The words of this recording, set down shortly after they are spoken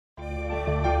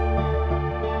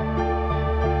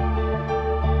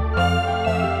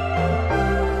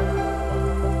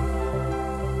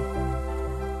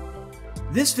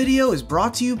This video is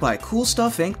brought to you by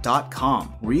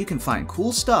CoolStuffInc.com, where you can find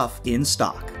cool stuff in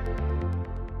stock.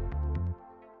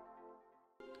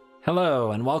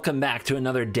 Hello and welcome back to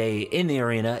another day in the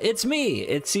arena. It's me,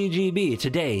 it's CGB.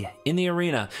 Today in the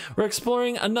arena, we're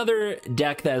exploring another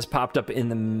deck that has popped up in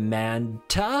the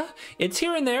Manta. It's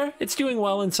here and there, it's doing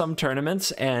well in some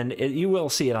tournaments, and you will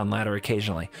see it on ladder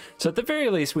occasionally. So at the very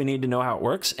least, we need to know how it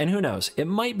works, and who knows, it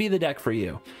might be the deck for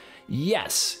you.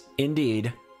 Yes,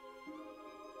 indeed.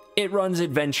 It runs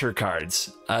adventure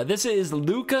cards. This is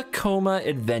LUKKA KOMA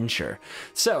Adventure.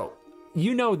 So,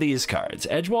 you know these cards: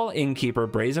 Edgewall Innkeeper,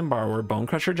 Brazen Borrower,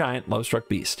 Bonecrusher Giant, Lovestruck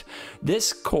Beast.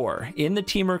 This core in the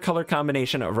Temur color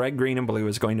combination of red, green, and blue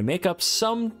is going to make up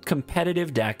some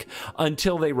competitive deck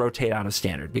until they rotate out of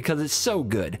standard, because it's so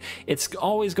good. It's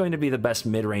always going to be the best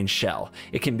mid-range shell.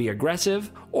 It can be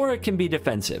aggressive or it can be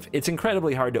defensive. It's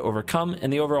incredibly hard to overcome,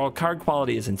 and the overall card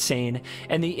quality is insane,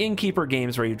 and the Innkeeper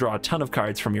games where you draw a ton of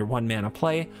cards from your 1-mana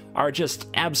play are just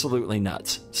absolutely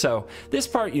nuts. So this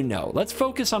part you know. Let's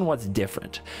focus on what's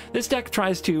different. This deck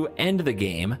tries to end the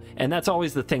game, and that's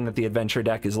always the thing that the adventure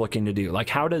deck is looking to do. Like,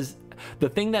 how does the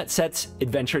thing that sets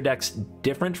adventure decks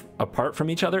different apart from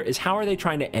each other is how are they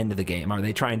trying to end the game? Are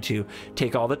they trying to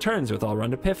take all the turns with All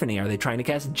Run Epiphany? Are they trying to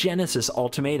cast Genesis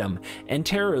Ultimatum and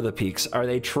Terror of the Peaks? Are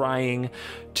they trying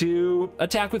to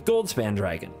attack with Goldspan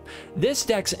Dragon? This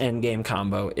deck's endgame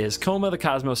combo is KOMA the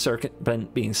Cosmos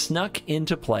Serpent being snuck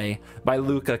into play by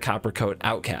LUKKA Coppercoat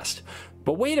Outcast.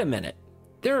 But wait a minute.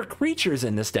 There are creatures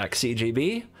in this deck,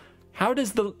 CGB. How do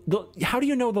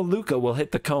you know the LUKKA will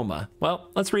hit the KOMA? Well,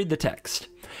 let's read the text.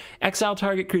 Exile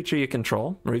target creature you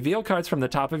control. Reveal cards from the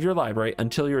top of your library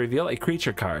until you reveal a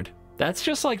creature card. That's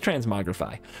just like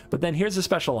Transmogrify. But then here's a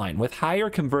special line: with higher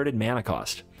converted mana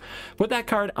cost. Put that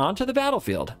card onto the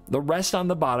battlefield, the rest on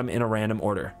the bottom in a random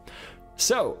order.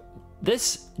 So,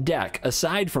 this deck,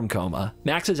 aside from KOMA,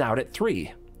 maxes out at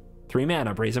 3. 3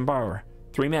 mana Brazen Borrower,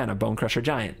 3 mana Bonecrusher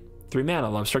Giant, 3 mana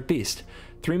Lovestruck Beast,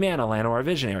 3 mana Llanowar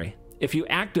Visionary. If you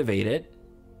activate it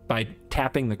by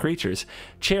tapping the creatures,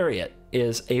 Chariot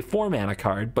is a 4 mana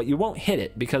card, but you won't hit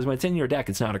it because when it's in your deck,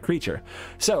 it's not a creature.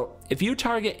 So if you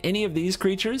target any of these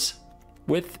creatures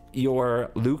with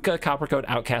your LUKKA Coppercoat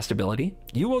Outcast ability,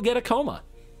 you will get a KOMA.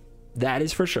 That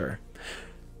is for sure.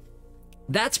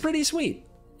 That's pretty sweet.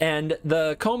 And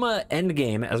the KOMA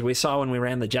endgame, as we saw when we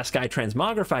ran the Jeskai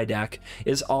Transmogrify deck,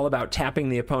 is all about tapping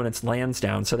the opponent's lands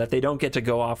down so that they don't get to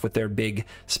go off with their big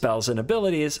spells and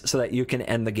abilities so that you can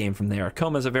end the game from there.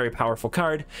 KOMA is a very powerful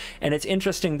card, and it's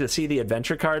interesting to see the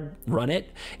adventure card run it.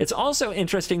 It's also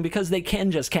interesting because they can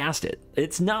just cast it.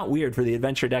 It's not weird for the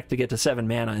adventure deck to get to 7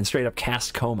 mana and straight up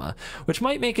cast KOMA, which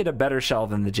might make it a better shell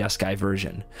than the Jeskai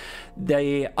version.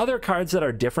 The other cards that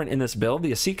are different in this build,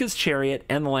 the Esika's Chariot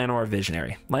and the Llanowar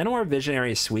Visionary. Llanowar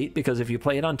Visionary is sweet because if you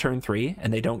play it on turn 3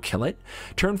 and they don't kill it,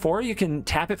 turn 4 you can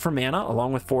tap it for mana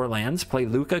along with 4 lands, play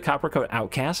LUKKA Coppercoat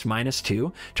Outcast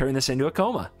 -2, turn this into a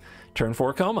KOMA. Turn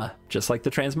 4 KOMA, just like the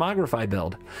Transmogrify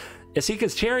build.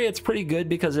 Esika's Chariot's pretty good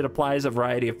because it applies a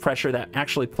variety of pressure that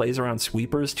actually plays around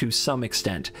sweepers to some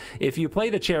extent. If you play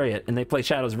the Chariot and they play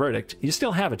Shadow's Verdict, you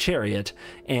still have a Chariot,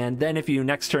 and then if you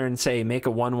next turn, say, make a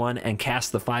 1/1 and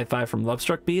cast the 5/5 from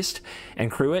Lovestruck Beast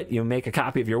and crew it, you make a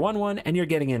copy of your 1/1 and you're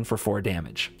getting in for 4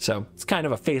 damage. So it's kind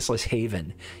of a faceless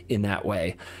haven in that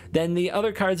way. Then the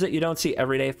other cards that you don't see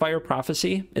every day, Fire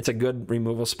Prophecy. It's a good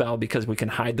removal spell because we can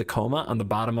hide the KOMA on the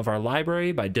bottom of our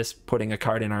library by just putting a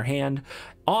card in our hand,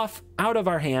 out of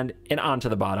our hand and onto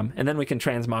the bottom, and then we can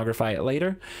Transmogrify it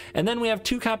later. And then we have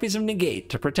 2 copies of Negate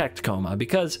to protect KOMA,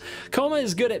 because KOMA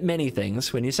is good at many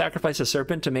things. When you sacrifice a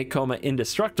serpent to make KOMA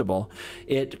indestructible,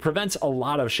 it prevents a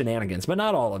lot of shenanigans, but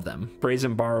not all of them.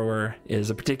 Brazen Borrower is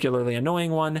a particularly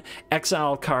annoying one.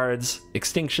 Exile cards,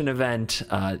 Extinction Event,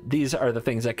 these are the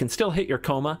things that can still hit your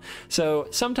KOMA, so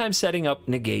sometimes setting up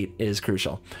Negate is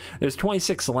crucial. There's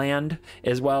 26 land,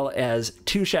 as well as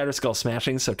 2 Shatterskull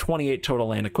Smashings, so 28 total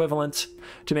land equivalents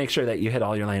to make sure that you hit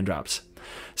all your land drops.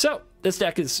 So this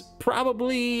deck is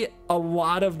probably a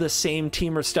lot of the same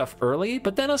Temur stuff early,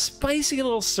 but then a spicy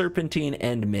little Serpentine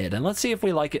end mid. And let's see if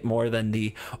we like it more than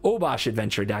the Obosh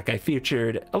adventure deck I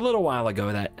featured a little while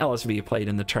ago that LSV played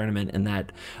in the tournament, and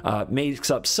that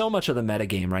makes up so much of the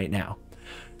metagame right now.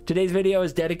 Today's video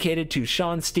is dedicated to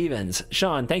Sean Stevens.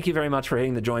 Sean, thank you very much for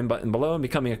hitting the join button below and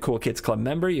becoming a Cool Kids Club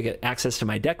member. You get access to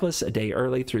my deck list a day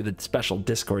early through the special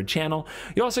Discord channel.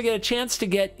 You also get a chance to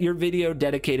get your video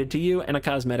dedicated to you and a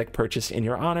cosmetic purchased in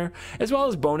your honor, as well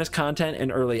as bonus content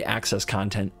and early access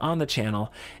content on the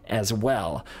channel as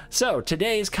well. So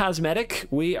today's cosmetic,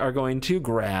 we are going to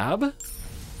grab...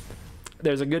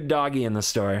 There's a good doggy in the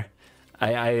store.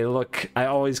 I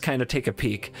always kind of take a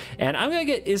peek. And I'm going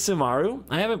to get Isamaru.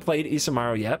 I haven't played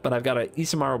Isamaru yet, but I've got an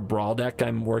Isamaru Brawl deck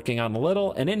I'm working on a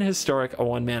little. And in Historic, a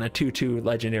 1-mana 2/2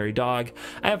 legendary dog.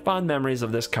 I have fond memories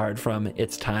of this card from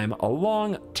its time a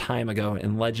long time ago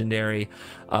in Legendary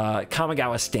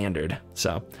Kamigawa Standard.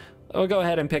 So I'll go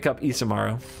ahead and pick up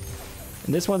Isamaru.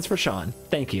 And this one's for Sean.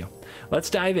 Thank you.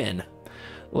 Let's dive in.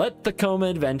 Let the KOMA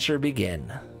adventure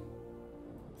begin.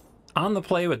 On the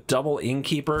play with double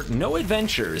Innkeeper, no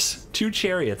adventures, 2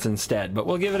 chariots instead, but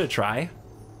we'll give it a try.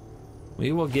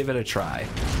 We will give it a try.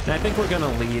 And I think we're going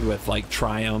to lead with like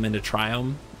Triome into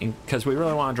Triome, because we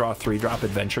really want to draw a 3-drop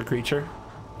adventure creature.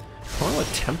 Going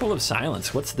with Temple of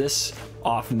Silence. What's this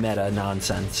off-meta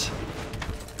nonsense?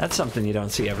 That's something you don't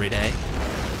see every day.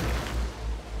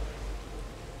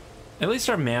 At least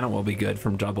our mana will be good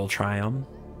from double Triome.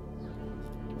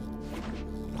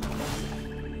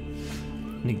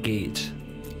 Negate.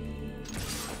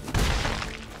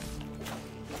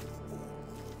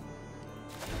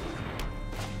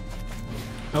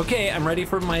 Okay, I'm ready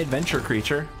for my adventure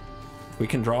creature. We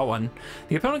can draw one.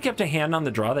 The opponent kept a hand on the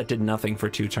draw that did nothing for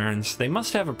 2 turns. They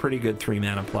must have a pretty good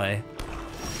 3-mana play.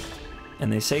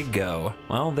 And they say go.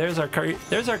 Well, there's our card.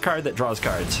 There's our card that draws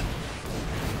cards.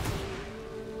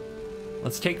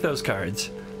 Let's take those cards.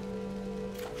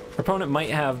 Our opponent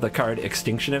might have the card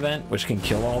Extinction Event, which can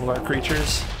kill all of our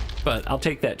creatures, but I'll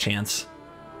take that chance.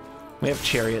 We have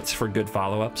Chariots for good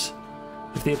follow-ups.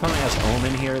 If the opponent has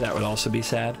Omen here, that would also be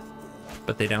sad,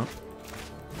 but they don't.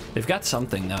 They've got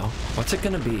something, though. What's it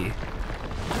gonna be?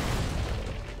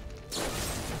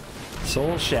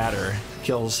 Soul Shatter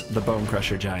kills the Bone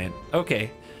Crusher Giant.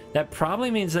 Okay, that probably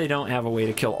means they don't have a way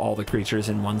to kill all the creatures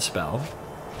in one spell.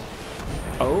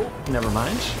 Oh, never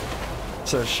mind.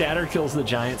 So Shatter kills the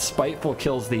Giant, Spiteful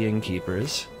kills the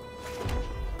Innkeepers.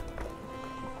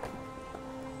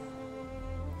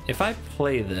 If I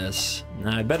play this,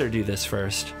 I better do this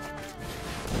first.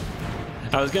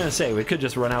 I was gonna say, we could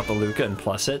just run out the LUKKA and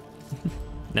plus it.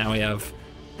 Now we have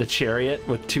the Chariot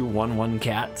with 2 1/1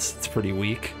 cats. It's pretty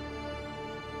weak.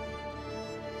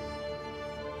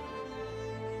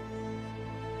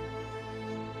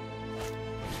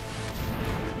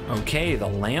 Okay, the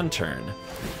Lantern.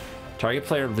 Target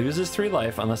player loses 3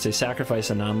 life unless they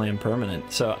sacrifice a non-land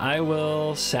permanent. So I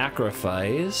will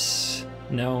sacrifice...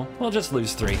 No, we'll just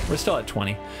lose 3. We're still at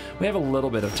 20. We have a little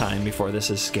bit of time before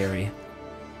this is scary.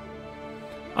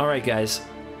 Alright guys,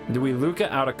 do we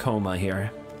LUKKA out of KOMA here?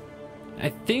 I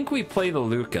think we play the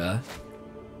LUKKA.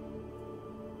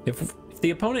 If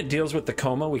the opponent deals with the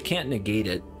KOMA, we can't negate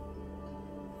it.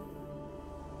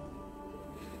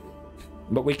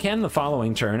 But we can the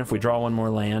following turn if we draw 1 more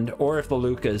land, or if the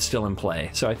LUKKA is still in play.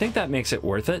 So I think that makes it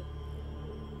worth it.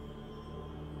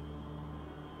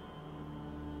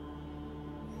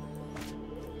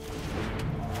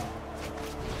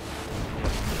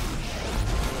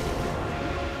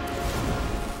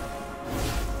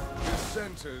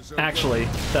 Actually,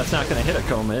 that's not going to hit a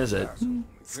KOMA, is it?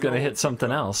 It's going to hit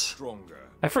something else.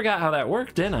 I forgot how that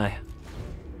worked, didn't I?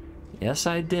 Yes,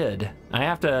 I did. I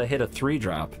have to hit a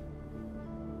 3-drop.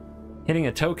 Hitting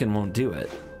a token won't do it.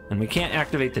 And we can't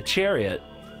activate the Chariot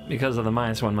because of the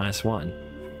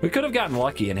 -1/-1. We could have gotten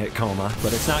lucky and hit KOMA,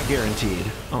 but it's not guaranteed.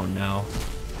 Oh no.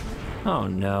 Oh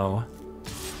no.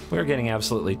 We're getting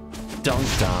absolutely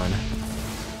dunked on.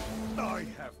 I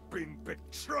have been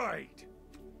betrayed.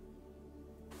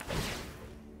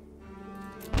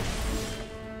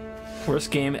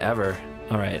 Worst game ever.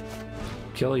 Alright.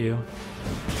 Kill you.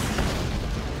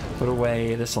 Put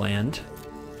away this land.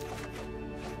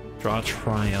 Draw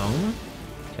Triome.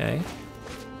 Okay.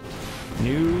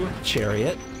 New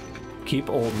Chariot. Keep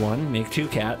old one. Make 2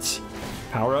 cats.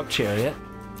 Power up Chariot.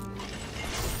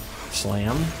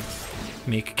 Slam.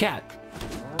 Make a cat.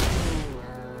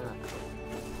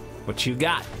 What you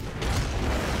got?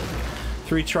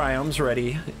 3 Triomes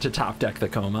ready to top deck the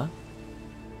KOMA.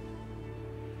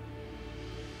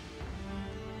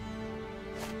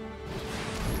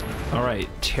 Alright,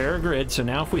 Terror Grid, so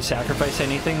now if we sacrifice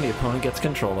anything, the opponent gets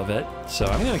control of it. So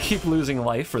I'm going to keep losing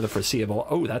life for the foreseeable.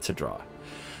 Oh, that's a draw.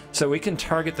 So we can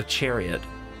target the Chariot.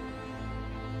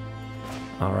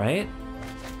 Alright.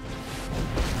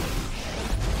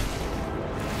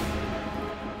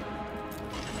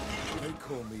 They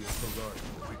call me a Baron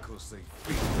because they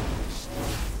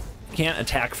feel Can't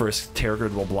attack first, Terror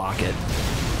Grid will block it.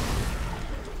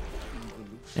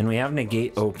 And we have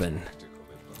Negate open.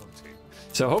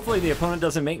 So hopefully the opponent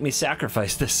doesn't make me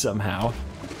sacrifice this somehow.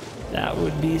 That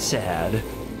would be sad.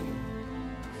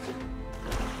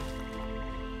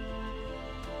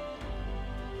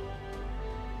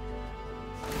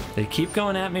 They keep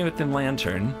going at me with the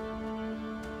Lantern.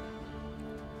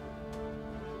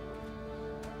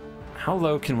 How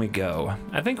low can we go?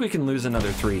 I think we can lose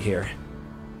another 3 here.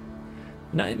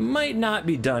 Now, it might not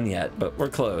be done yet, but we're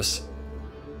close.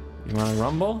 You want to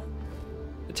rumble?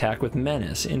 Attack with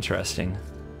menace. Interesting.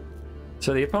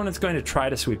 So the opponent's going to try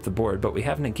to sweep the board, but we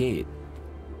have negate.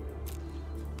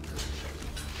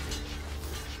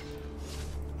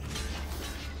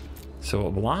 So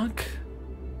we'll block.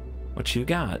 What you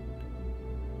got?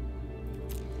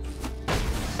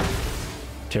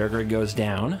 Terror Grid goes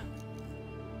down.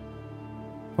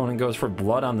 Opponent goes for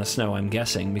blood on the snow, I'm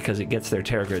guessing, because it gets their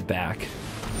Terror Grid back.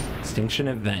 Extinction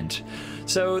event.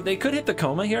 So they could hit the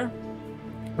KOMA here.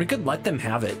 We could let them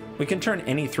have it. We can turn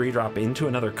any 3-drop into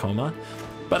another KOMA,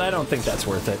 but I don't think that's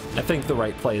worth it. I think the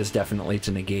right play is definitely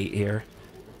to negate here.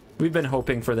 We've been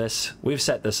hoping for this. We've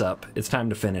set this up. It's time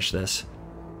to finish this.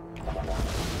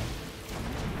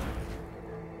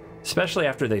 Especially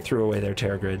after they threw away their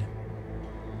Terror Grid.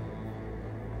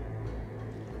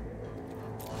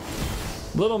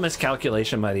 Little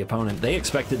miscalculation by the opponent. They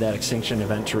expected that extinction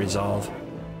event to resolve.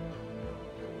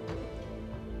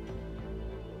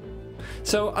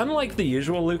 So, unlike the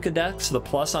usual LUKKA decks, the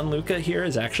plus on LUKKA here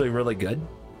is actually really good.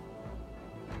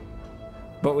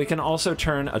 But we can also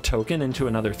turn a token into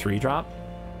another 3-drop.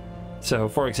 So,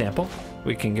 for example,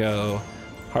 we can go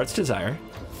Heart's Desire.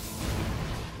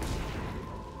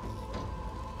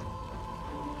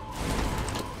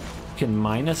 Can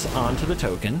minus onto the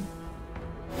token.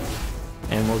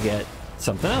 And we'll get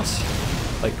something else.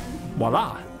 Like,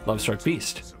 voila, Lovestruck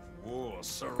Beast.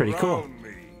 Pretty cool.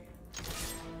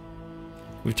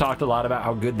 We've talked a lot about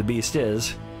how good the beast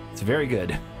is. It's very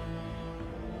good.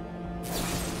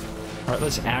 Alright,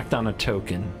 let's act on a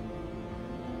token.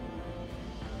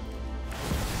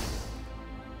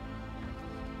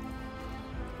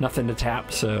 Nothing to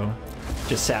tap, so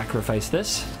just sacrifice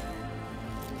this.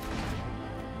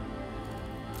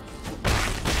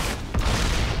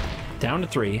 Down to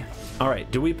 3. Alright,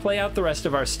 do we play out the rest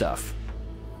of our stuff?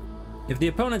 If the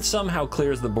opponent somehow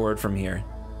clears the board from here,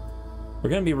 we're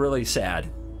going to be really sad.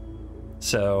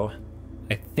 So,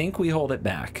 I think we hold it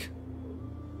back.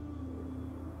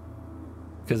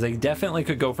 Because they definitely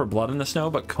could go for Blood in the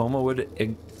Snow, but KOMA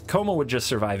would just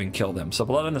survive and kill them. So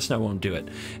Blood in the Snow won't do it.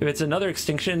 If it's another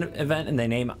extinction event and they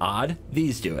name Odd,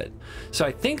 these do it. So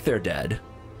I think they're dead.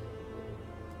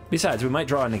 Besides, we might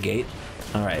draw a negate.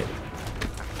 Alright.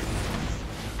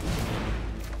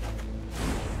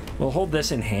 We'll hold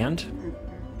this in hand.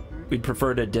 We'd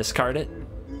prefer to discard it.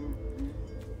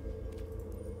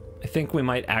 I think we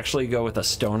might actually go with a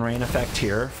Stone Rain effect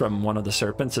here from one of the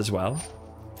Serpents as well.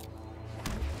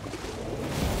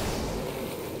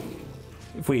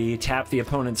 If we tap the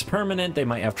opponent's permanent, they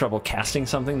might have trouble casting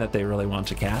something that they really want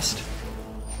to cast.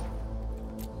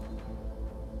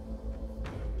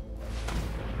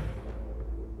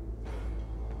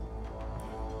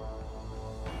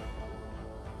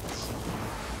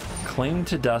 Cling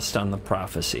to Dust on the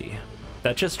Prophecy.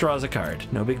 That just draws a card.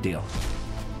 No big deal.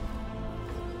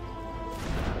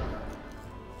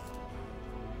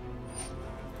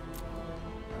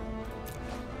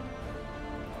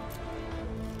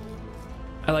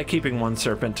 I like keeping one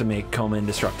Serpent to make KOMA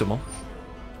indestructible.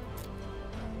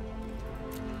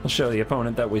 We'll show the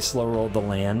opponent that we slow rolled the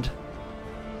land.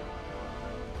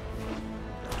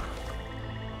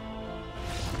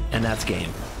 And that's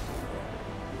game.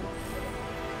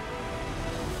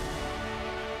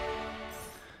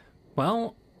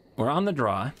 Well, we're on the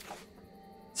draw.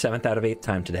 7th out of 8th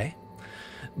time today.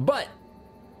 But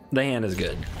the hand is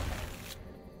good.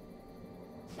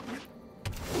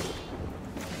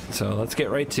 So let's get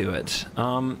right to it.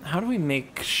 How do we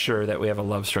make sure that we have a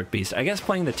Lovestruck Beast? I guess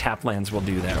playing the tap lands will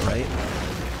do that, right?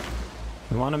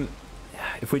 We want to...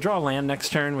 If we draw a land next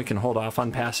turn, we can hold off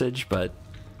on passage, but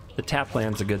the tap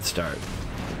land's a good start.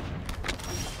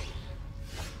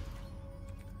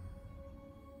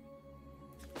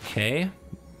 Okay,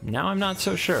 now I'm not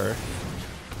so sure.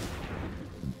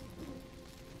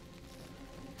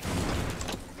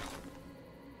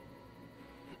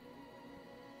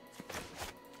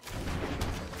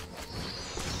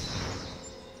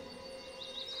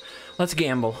 Let's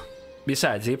gamble.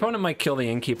 Besides, the opponent might kill the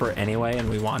Innkeeper anyway, and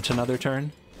we want another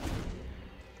turn.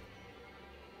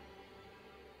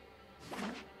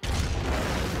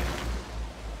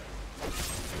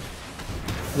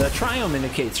 The Triome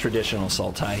indicates traditional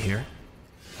Sultai here.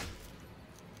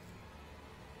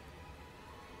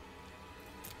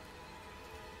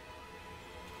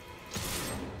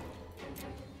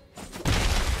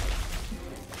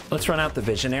 Let's run out the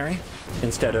Visionary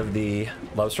instead of the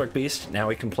Lovestruck Beast. Now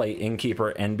we can play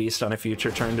Innkeeper and Beast on a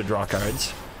future turn to draw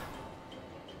cards.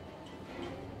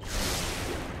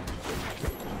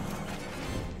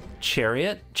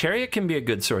 Chariot. Chariot can be a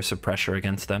good source of pressure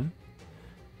against them.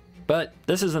 But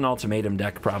this is an ultimatum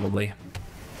deck, probably.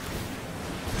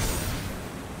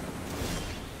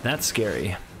 That's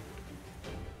scary.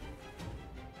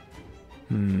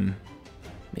 Maybe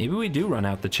we do run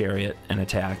out the Chariot and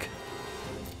attack.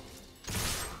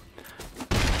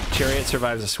 Chariot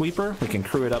survives a sweeper. We can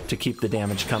crew it up to keep the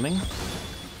damage coming.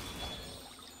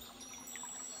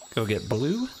 Go get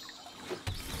blue.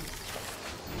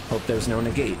 Hope there's no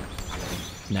negate.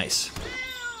 Nice.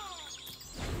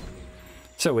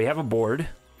 So we have a board.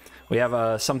 We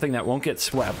have something that won't get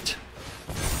swept.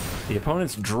 The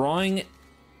opponent's drawing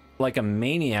like a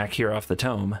maniac here off the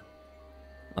tome.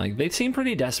 Like, they seem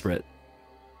pretty desperate.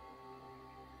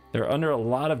 They're under a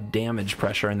lot of damage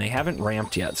pressure, and they haven't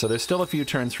ramped yet, so there's still a few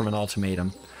turns from an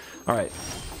ultimatum. All right.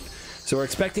 So we're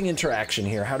expecting interaction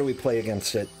here. How do we play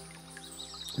against it?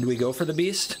 Do we go for the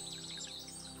beast?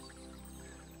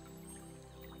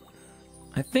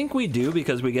 I think we do,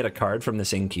 because we get a card from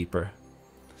this innkeeper.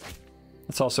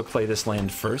 Let's also play this land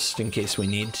first, in case we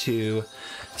need to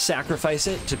sacrifice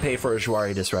it to pay for a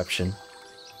Jwari Disruption.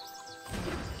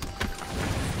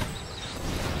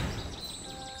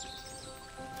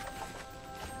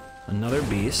 Another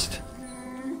beast.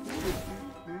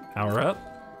 Power up.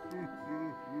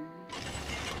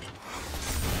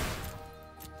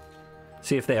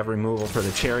 See if they have removal for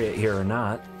the Chariot here or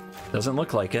not. Doesn't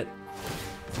look like it.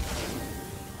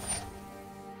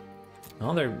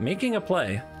 Well, they're making a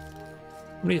play.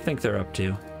 What do you think they're up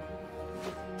to?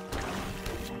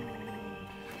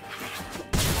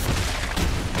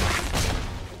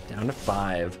 Down to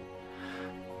 5.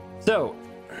 So,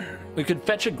 we could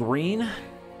fetch a green,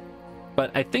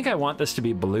 but I think I want this to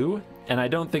be blue, and I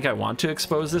don't think I want to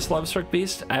expose this Lovestruck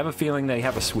Beast. I have a feeling they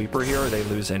have a sweeper here or they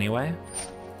lose anyway.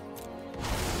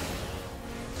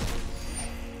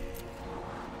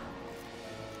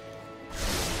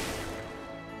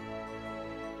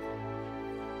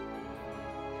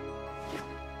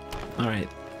 Alright,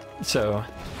 so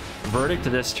verdict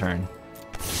this turn.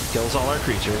 Kills all our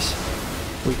creatures.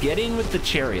 We get in with the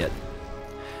Chariot.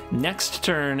 Next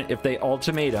turn, if they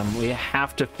ultimatum, we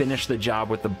have to finish the job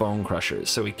with the Bone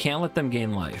Crushers, so we can't let them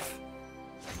gain life.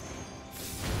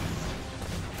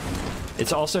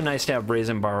 It's also nice to have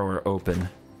Brazen Borrower open.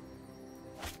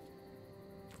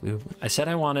 Blue. I said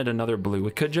I wanted another blue.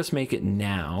 We could just make it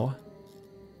now.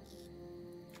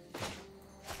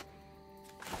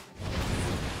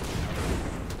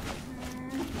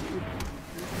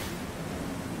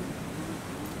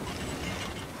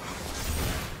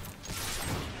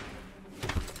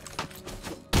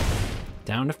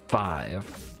 Down to 5.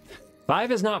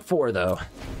 5 is not 4, though.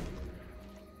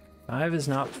 5 is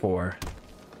not 4.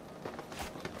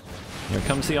 Here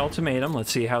comes the ultimatum.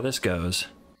 Let's see how this goes.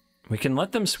 We can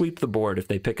let them sweep the board if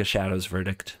they pick a Shadow's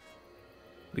Verdict.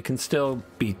 We can still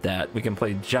beat that. We can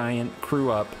play Giant, Crew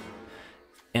Up,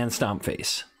 and Stomp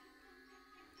Face.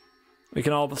 We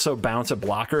can also bounce a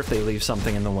blocker if they leave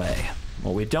something in the way.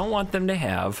 What we don't want them to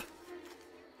have,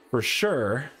 for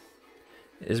sure,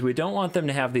 is we don't want them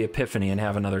to have the Epiphany and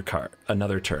have another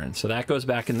turn. So that goes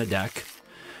back in the deck.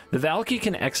 The Valky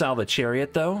can exile the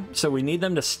Chariot, though, so we need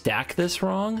them to stack this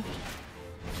wrong.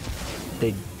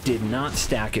 They did not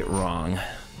stack it wrong.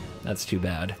 That's too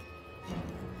bad.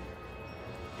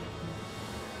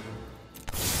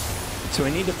 So we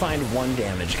need to find 1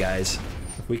 damage, guys.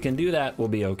 If we can do that, we'll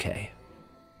be okay.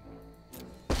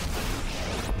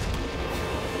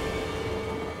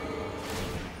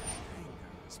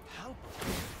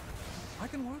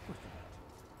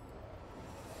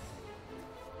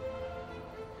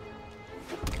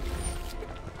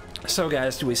 So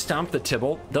guys, do we stomp the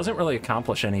Tybalt? Doesn't really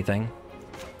accomplish anything.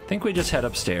 I think we just head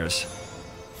upstairs.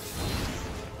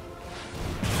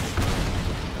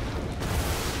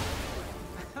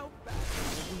 How bad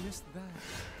did we miss that?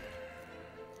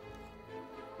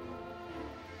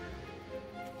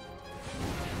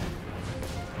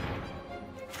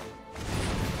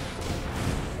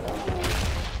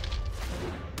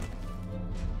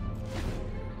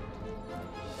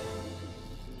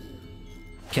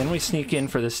 Can we sneak in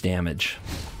for this damage?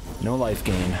 No life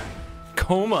gain.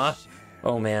 KOMA!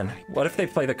 Oh man, what if they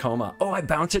play the KOMA? Oh, I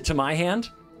bounce it to my hand?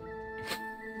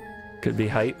 Could be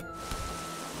hype.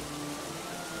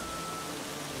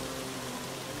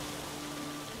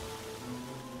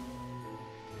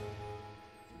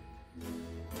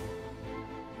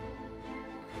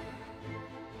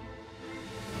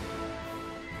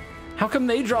 How come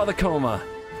they draw the KOMA?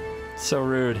 So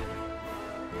rude.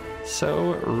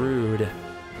 So rude.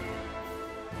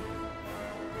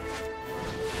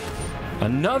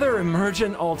 Another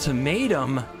Emergent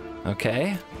Ultimatum.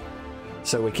 Okay.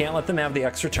 So we can't let them have the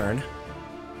extra turn.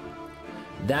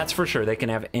 That's for sure. They can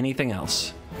have anything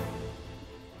else.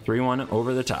 3-1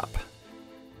 over the top.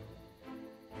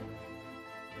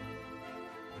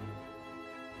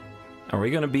 Are we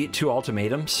going to beat 2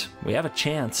 ultimatums? We have a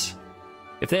chance.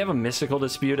 If they have a mystical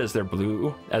dispute as their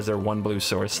blue, as their 1 blue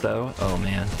source, though, oh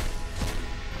man.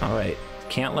 All right,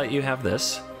 can't let you have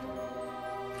this.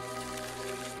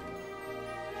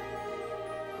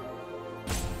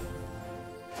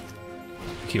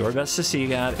 Cure Best to See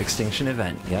God, Extinction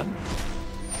Event, yep.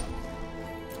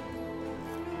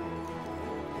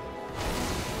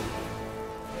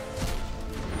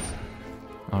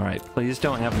 All right, please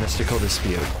don't have Mystical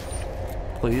Dispute.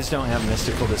 Please don't have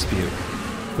Mystical Dispute.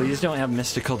 Please don't have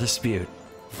Mystical Dispute.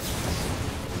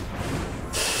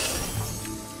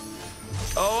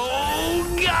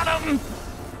 Oh, got him!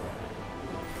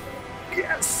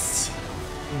 Yes!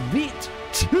 Beat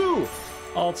 2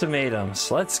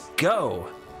 ultimatums. Let's go.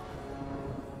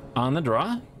 On the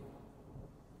draw?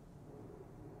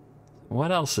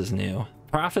 What else is new?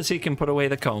 Prophecy can put away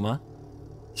the KOMA.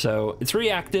 So it's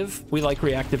reactive. We like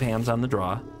reactive hands on the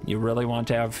draw. You really want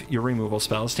to have your removal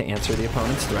spells to answer the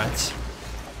opponent's threats.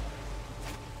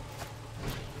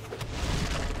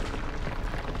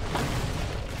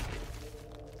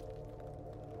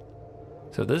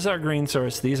 So this is our green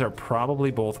source. These are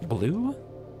probably both blue.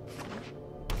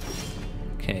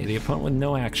 Okay, the opponent with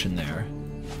no action there.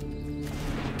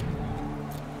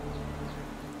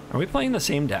 Are we playing the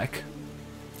same deck?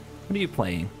 What are you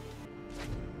playing?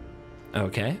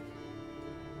 Okay.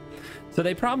 So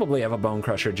they probably have a Bone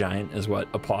Crusher Giant, is what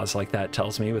a pause like that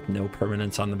tells me, with no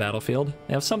permanence on the battlefield.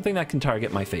 They have something that can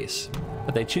target my face,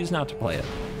 but they choose not to play it.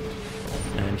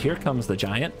 And here comes the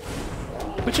Giant,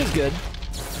 which is good.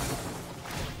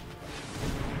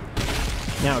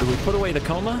 Now, do we put away the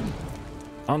KOMA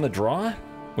on the draw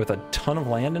with a ton of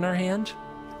land in our hand?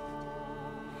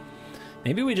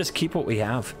 Maybe we just keep what we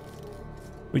have.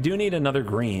 We do need another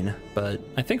green, but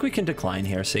I think we can decline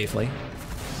here safely.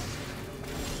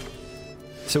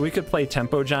 So we could play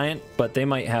Tempo Giant, but they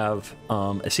might have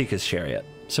Asika's Chariot.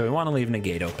 So we want to leave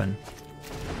Negate open.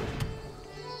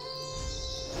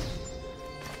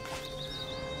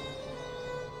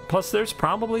 Plus, there's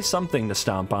probably something to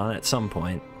stomp on at some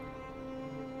point.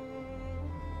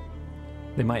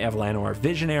 They might have Llanowar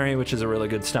Visionary, which is a really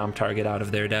good stomp target out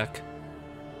of their deck.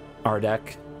 Our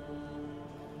deck.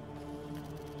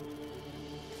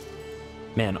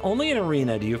 Man, only in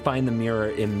Arena do you find the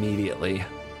mirror immediately.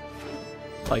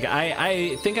 Like,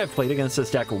 I think I've played against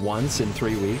this deck once in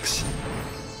 3 weeks.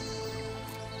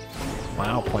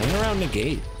 Wow, playing around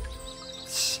Negate.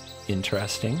 It's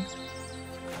interesting.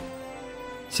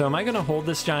 So am I going to hold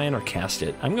this Giant or cast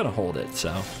it? I'm going to hold it,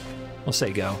 so we'll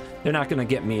say go. They're not going to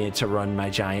get me to run my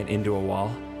Giant into a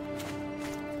wall.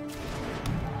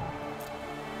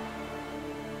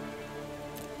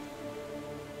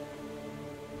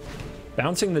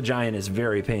 Bouncing the Giant is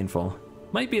very painful.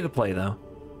 Might be the play, though.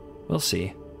 We'll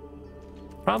see.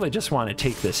 Probably just want to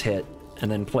take this hit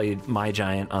and then play my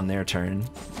Giant on their turn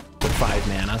with 5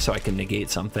 mana so I can negate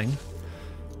something.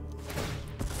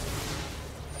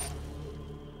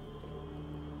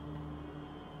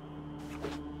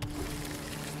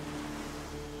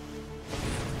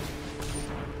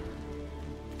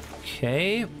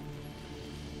 Okay.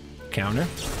 Counter.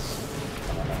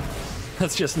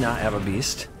 Let's just not have a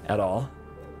beast at all.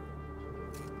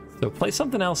 So play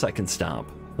something else I can stomp,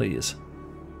 please.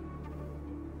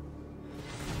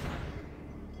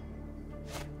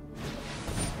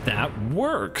 That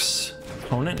works.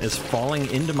 Opponent is falling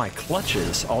into my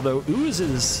clutches, although Ooze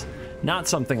is not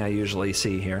something I usually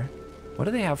see here. What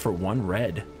do they have for 1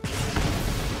 red?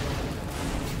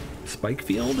 Spike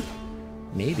Field?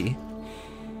 Maybe.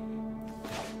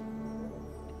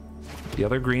 The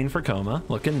other green for KOMA,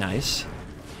 looking nice.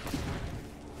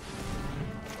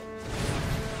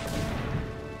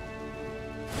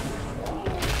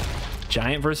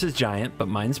 Giant versus Giant, but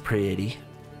mine's pretty.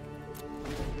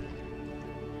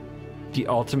 The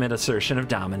ultimate assertion of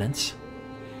dominance.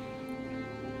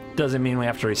 Doesn't mean we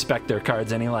have to respect their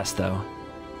cards any less, though.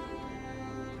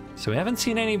 So we haven't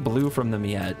seen any blue from them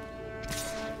yet.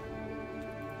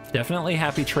 Definitely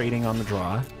happy trading on the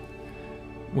draw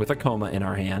with a KOMA in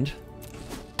our hand.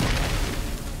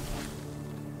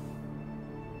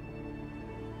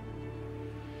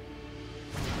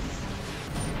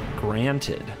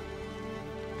 Granted.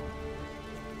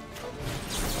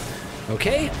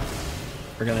 Okay.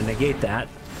 We're gonna negate that.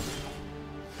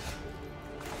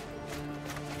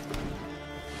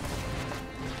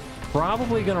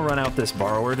 Probably gonna run out this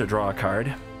Borrower to draw a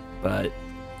card, but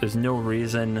there's no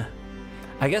reason.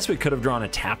 I guess we could have drawn a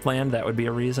tap land, that would be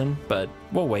a reason, but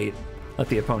we'll wait. Let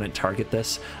the opponent target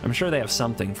this. I'm sure they have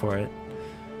something for it.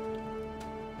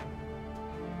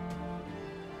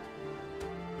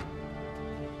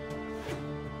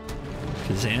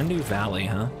 Kazandu Valley,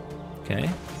 huh? Okay.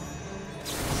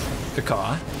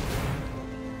 KOMA.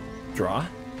 Draw.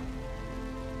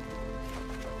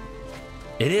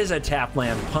 It is a tap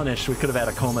land. Punished. We could have had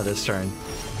a KOMA this turn.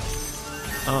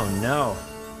 Oh no.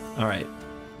 Alright.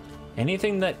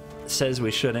 Anything that says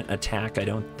we shouldn't attack, I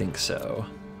don't think so.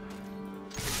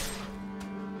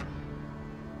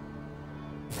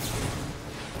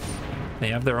 They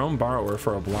have their own borrower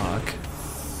for a block.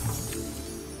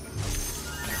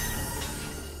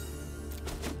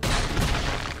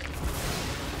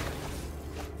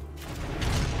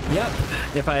 Yep,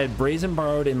 if I had Brazen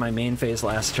Borrowed in my main phase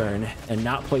last turn and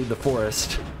not played the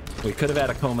Forest, we could have had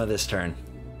a KOMA this turn.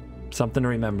 Something to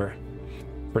remember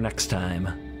for next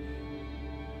time.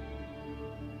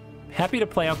 Happy to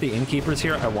play out the Innkeepers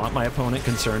here. I want my opponent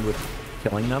concerned with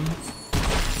killing them.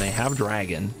 They have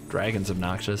Dragon. Dragon's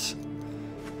obnoxious.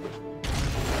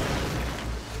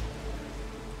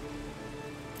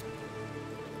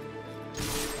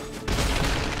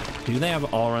 Do they have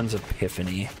Alrund's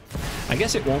Epiphany? I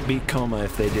guess it won't beat KOMA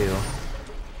if they do.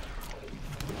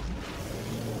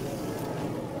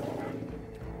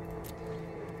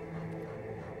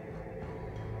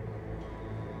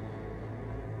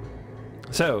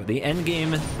 So, the end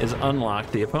game is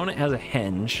unlocked. The opponent has a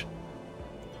Henge.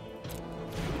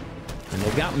 And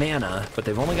they've got mana, but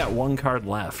they've only got one card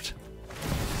left.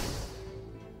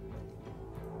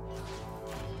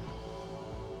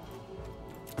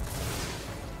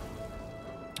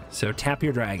 So tap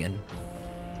your dragon.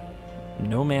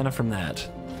 No mana from that.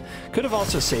 Could have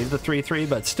also saved the 3/3,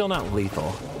 but still not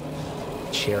lethal.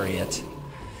 Chariot.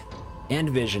 And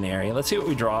Visionary. Let's see what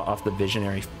we draw off the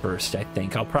Visionary first, I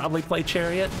think. I'll probably play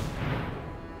Chariot,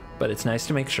 but it's nice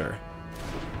to make sure.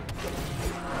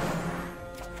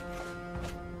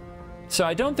 So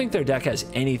I don't think their deck has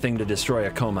anything to destroy a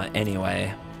KOMA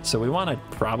anyway, so we want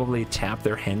to probably tap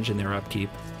their Henge in their upkeep.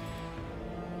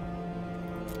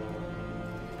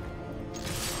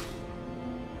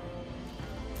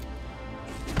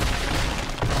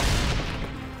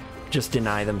 Just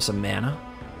deny them some mana.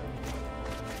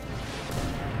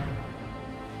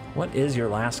 What is your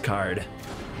last card?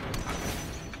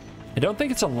 I don't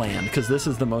think it's a land, because this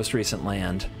is the most recent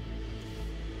land.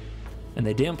 And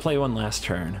they didn't play one last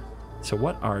turn. So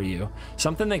what are you?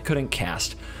 Something they couldn't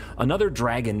cast. Another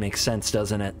dragon makes sense,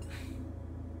 doesn't it?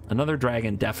 Another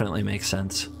dragon definitely makes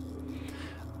sense.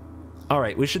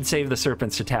 Alright, we should save the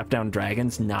serpents to tap down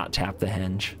dragons, not tap the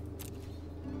Henge.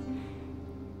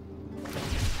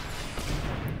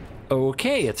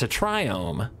 Okay, it's a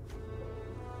Triome.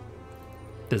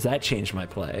 Does that change my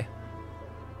play?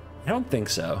 I don't think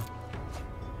so.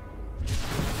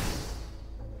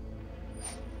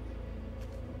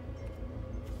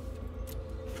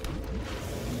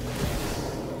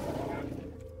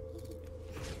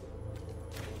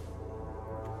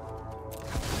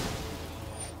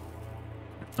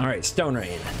 All right, Stone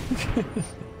Rain.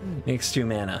 Makes 2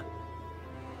 mana.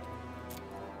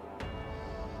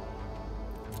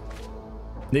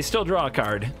 They still draw a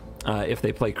card if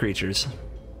they play creatures.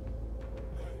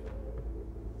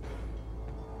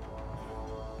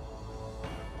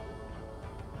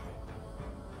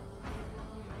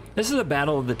 This is a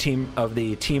battle of the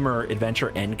Temur Adventure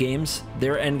endgames.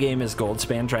 Their endgame is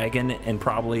Goldspan Dragon and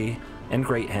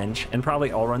Great Henge, and probably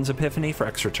Alrund's Epiphany for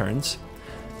extra turns.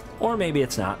 Or maybe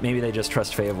it's not. Maybe they just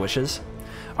trust Fae of Wishes.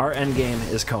 Our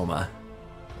endgame is KOMA.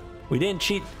 We didn't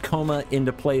cheat KOMA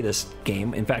into play this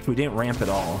game. In fact, we didn't ramp at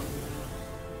all.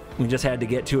 We just had to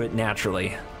get to it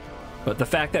naturally. But the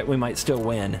fact that we might still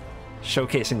win,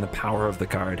 showcasing the power of the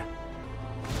card.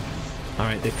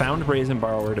 Alright, they found Brazen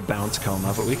Borrower to bounce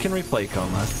KOMA, but we can replay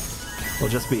KOMA. We'll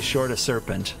just be short a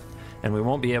Serpent, and we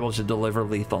won't be able to deliver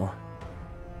lethal.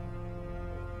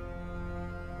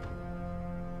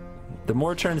 The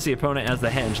more turns the opponent has the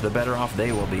Henge, the better off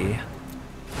they will be.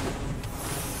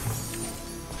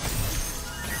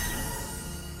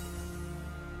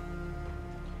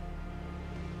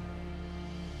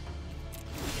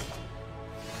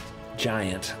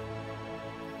 Giant.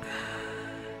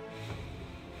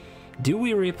 Do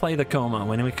we replay the KOMA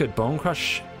when we could Bone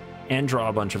Crush and draw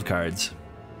a bunch of cards?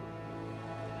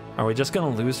 Are we just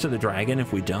going to lose to the dragon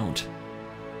if we don't?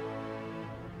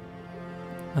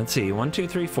 Let's see, 1, 2,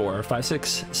 3, 4, 5,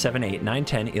 6, 7, 8, 9,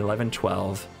 10, 11,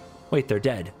 12. Wait, they're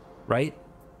dead, right?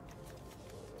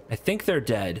 I think they're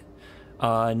dead.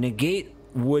 Negate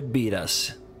would beat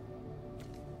us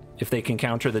if they can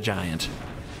counter the giant.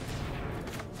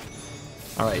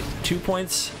 All right, 2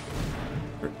 points.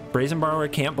 Brazen Borrower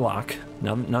can't block.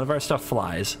 None of our stuff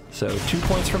flies. So 2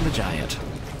 points from the Giant.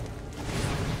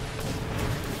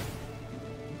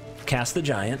 Cast the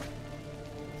Giant.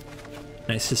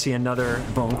 Nice to see another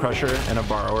Bone Crusher and a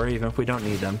Borrower, even if we don't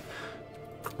need them.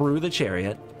 Crew the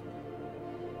Chariot.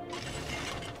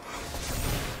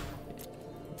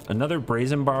 Another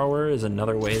Brazen Borrower is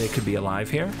another way they could be alive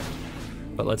here.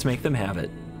 But let's make them have it.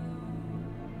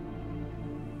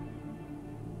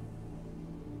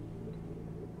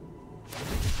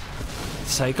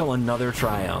 Cycle another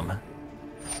Triome.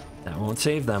 That won't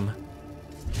save them.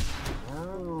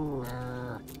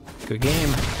 Good game.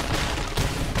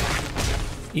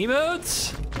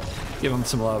 Emotes! Give them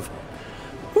some love.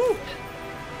 Woo!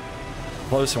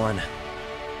 Close one.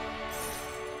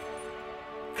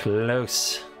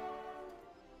 Close.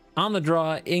 On the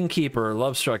draw, Innkeeper,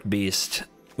 Lovestruck Beast.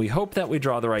 We hope that we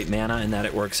draw the right mana and that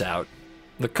it works out.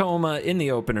 The KOMA in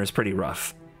the opener is pretty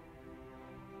rough.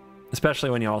 Especially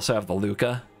when you also have the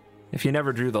LUKKA. If you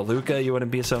never drew the LUKKA, you wouldn't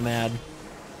be so mad.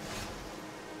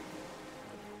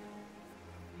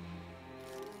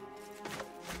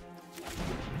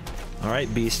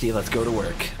 Alright, Beastie, let's go to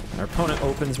work. Our opponent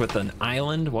opens with an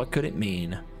island. What could it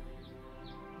mean?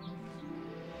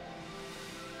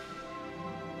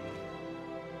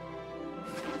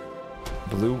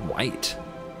 Blue-white.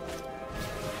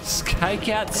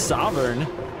 Skycat Sovereign.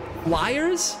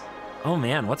 Flyers? Oh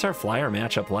man, what's our flyer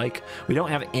matchup like? We don't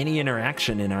have any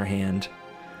interaction in our hand.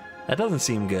 That doesn't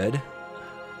seem good.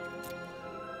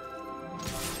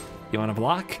 You want to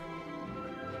block?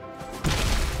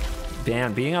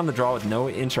 Damn, being on the draw with no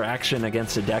interaction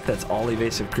against a deck that's all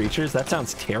evasive creatures, that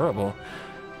sounds terrible.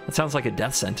 That sounds like a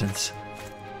death sentence.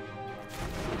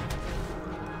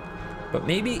 But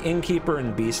maybe Innkeeper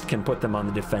and Beast can put them on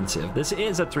the defensive. This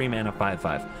is a 3-mana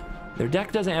 5/5. Their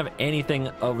deck doesn't have anything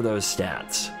of those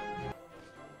stats.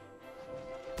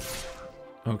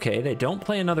 Okay, they don't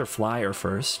play another flyer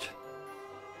first.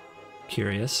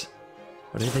 Curious.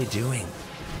 What are they doing?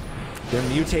 They're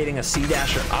mutating a Sea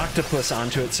Dasher Octopus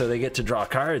onto it so they get to draw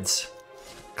cards.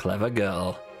 Clever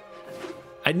girl.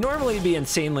 I'd normally be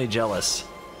insanely jealous,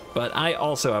 but I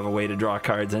also have a way to draw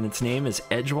cards, and its name is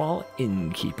Edgewall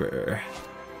Innkeeper.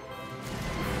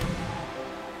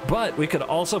 But we could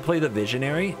also play the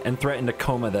Visionary and threaten to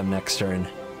KOMA them next turn.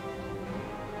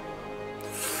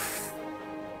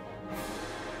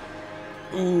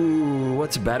 Ooh,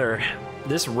 what's better?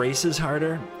 This races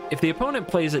harder. If the opponent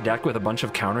plays a deck with a bunch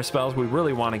of counterspells, we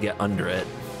really want to get under it.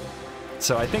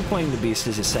 So I think playing the Beast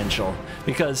is essential,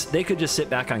 because they could just sit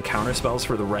back on counterspells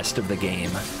for the rest of the game.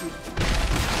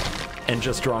 And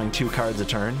just drawing 2 cards a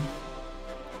turn.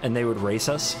 And they would race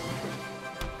us.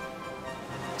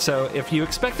 So if you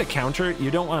expect a counter,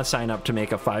 you don't want to sign up to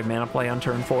make a 5-mana play on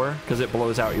turn 4, because it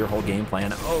blows out your whole game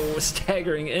plan. Oh,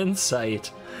 Staggering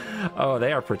Insight. Oh,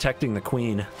 they are protecting the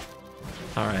queen.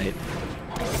 All right.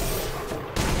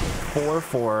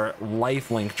 4/4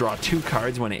 lifelink. Draw 2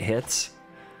 cards when it hits.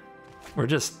 We're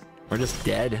just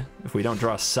dead if we don't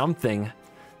draw something.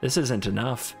 This isn't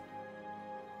enough.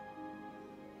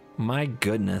 My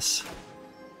goodness.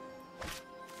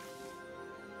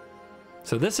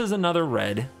 So this is another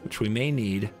red, which we may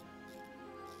need.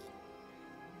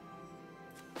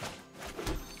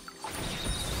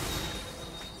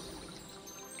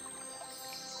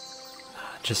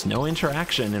 Just no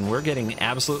interaction, and we're getting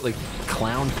absolutely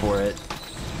clowned for it.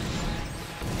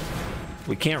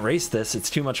 We can't race this, it's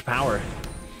too much power.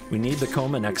 We need the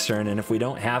KOMA next turn, and if we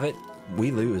don't have it,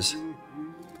 we lose.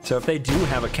 So if they do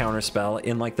have a counter spell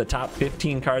in like the top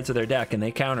 15 cards of their deck and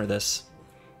they counter this,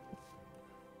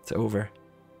 it's over.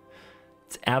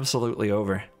 It's absolutely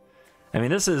over. I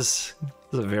mean, this is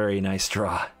a very nice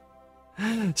draw.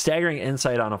 Staggering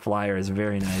Insight on a flyer is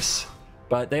very nice.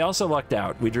 But they also lucked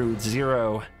out. We drew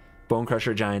 0 Bone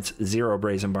Crusher Giants, 0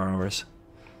 Brazen Borrowers.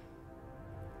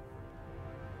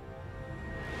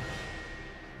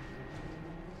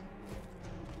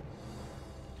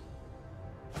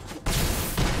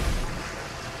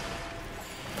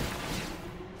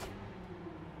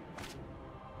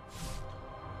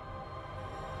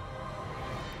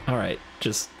 All right,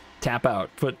 just tap out.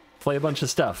 Play a bunch of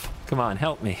stuff. Come on,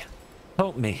 help me.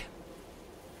 Help me.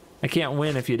 I can't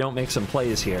win if you don't make some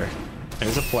plays here.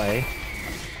 There's a play.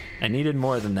 I needed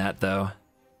more than that, though.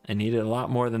 I needed a lot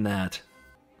more than that.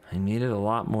 I needed a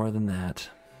lot more than that.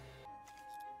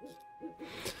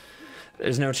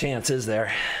 There's no chance, is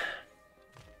there?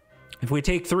 If we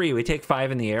take 3, we take 5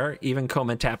 in the air. Even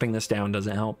KOMA tapping this down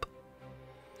doesn't help.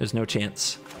 There's no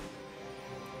chance.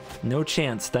 No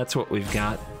chance, that's what we've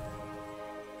got.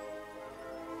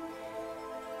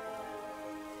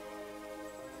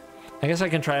 I guess I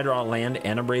can try to draw a land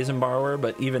and a Brazen Borrower,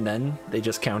 but even then, they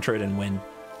just counter it and win.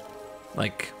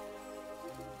 Like,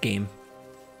 game.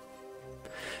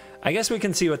 I guess we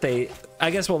can see what they...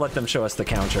 I guess we'll let them show us the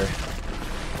counter.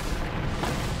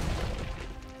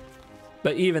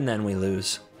 But even then, we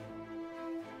lose.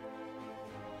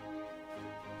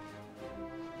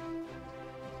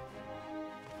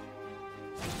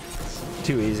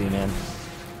 Too easy, man.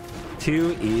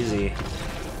 Too easy.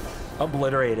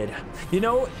 Obliterated. You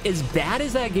know, as bad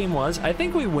as that game was, I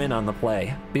think we win on the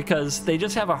play because they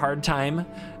just have a hard time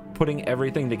putting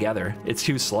everything together. It's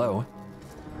too slow.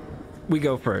 We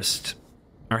go first.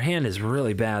 Our hand is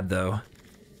really bad, though.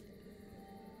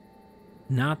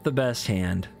 Not the best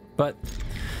hand, but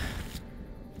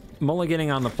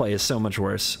mulliganing on the play is so much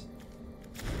worse.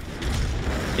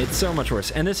 It's so much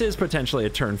worse. And this is potentially a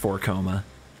turn 4 KOMA.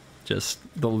 Just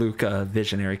the LUKKA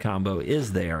Visionary combo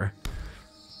is there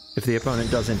if the opponent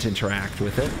doesn't interact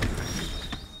with it.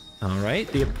 All right,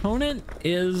 the opponent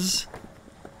is...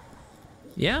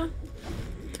 yeah.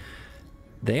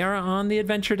 They are on the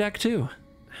adventure deck too.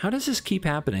 How does this keep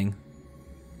happening?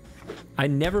 I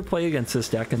never play against this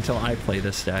deck until I play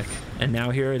this deck, and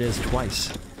now here it is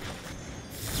twice.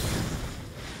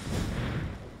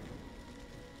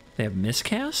 They have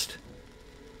miscast?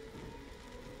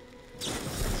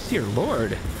 Dear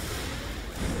Lord.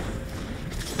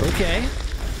 Okay.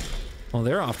 Well,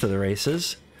 they're off to the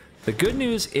races. The good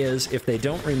news is if they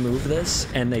don't remove this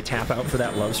and they tap out for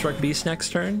that Lovestruck Beast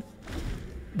next turn,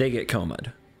 they get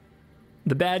KOMA'd.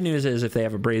 The bad news is if they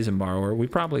have a Brazen Borrower, we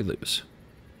probably lose.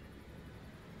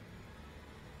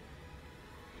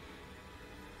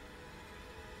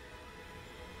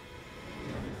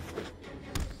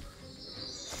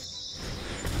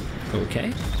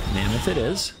 Okay, Mammoth it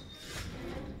is.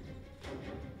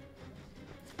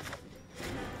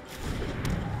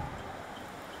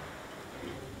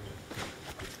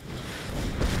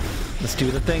 Let's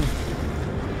do the thing.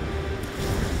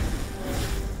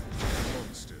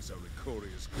 Monsters are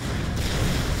Ikoria's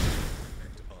greatest,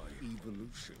 and our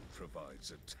evolution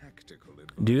provides a tactical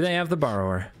advantage. Do they have the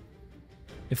Borrower?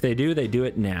 If they do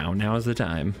it now. Now is the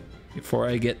time. Before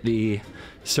I get the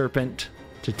Serpent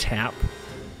to tap.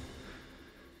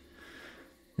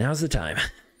 Now's the time.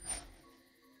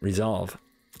 Resolve.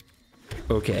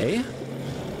 Okay.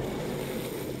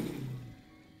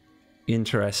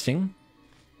 Interesting.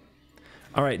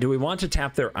 All right, do we want to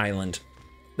tap their island?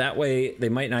 That way, they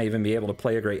might not even be able to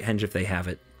play a Great Henge if they have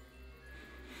it.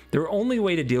 Their only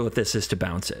way to deal with this is to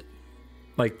bounce it.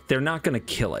 Like, they're not going to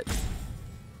kill it.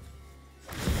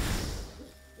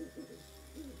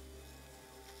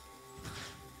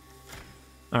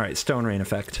 All right, Stone Rain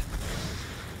effect.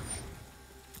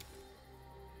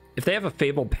 If they have a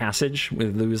Fabled Passage, we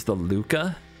lose the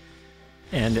LUKKA,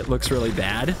 and it looks really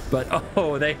bad. But,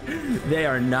 oh, they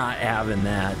are not having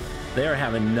that. They are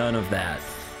having none of that.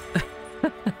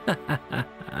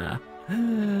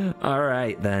 All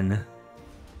right, then.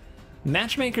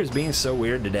 Matchmaker's being so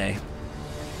weird today.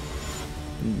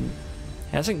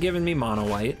 Hasn't given me mono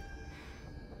white.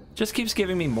 Just keeps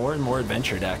giving me more and more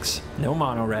adventure decks. No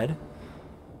mono red.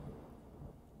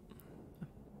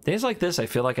 Days like this, I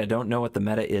feel like I don't know what the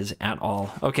meta is at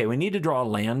all. Okay, we need to draw a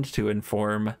land to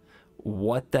inform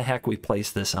what the heck we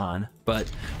place this on. But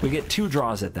we get 2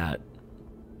 draws at that.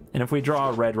 And if we draw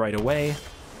a red right away,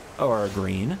 or a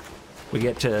green, we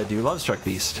get to do Lovestruck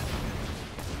Beast.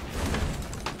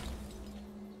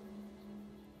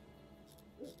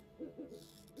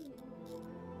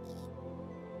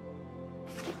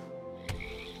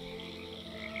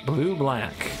 Blue,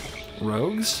 black.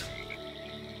 Rogues?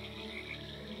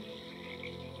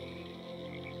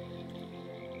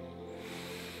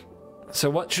 So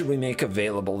what should we make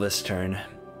available this turn?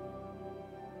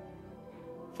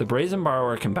 The Brazen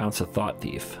Borrower can bounce a Thought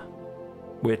Thief,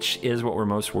 which is what we're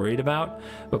most worried about,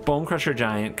 but Bone Crusher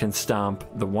Giant can stomp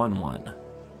the 1/1.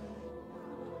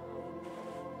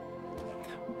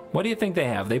 What do you think they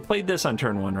have? They played this on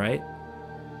turn 1, right?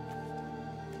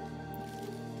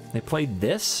 They played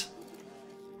this,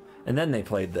 and then they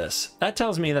played this. That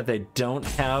tells me that they don't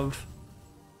have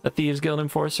a Thieves Guild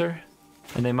Enforcer,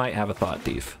 and they might have a Thought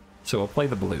Thief. So we'll play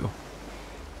the blue.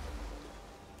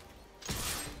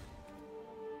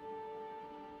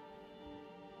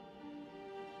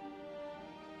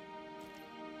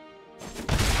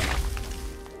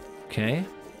 Okay,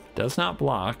 does not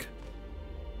block.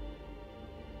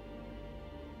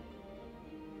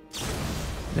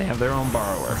 They have their own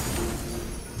Borrower.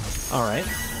 All right.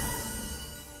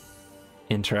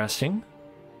 Interesting.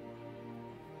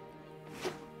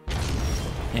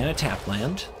 And a tap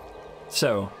land.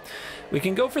 So, we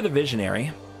can go for the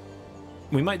Visionary.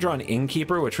 We might draw an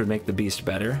Innkeeper, which would make the beast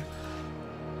better.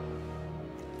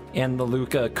 And the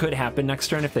LUKKA could happen next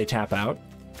turn if they tap out.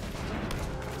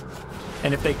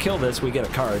 And if they kill this, we get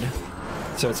a card.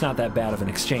 So it's not that bad of an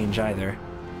exchange either.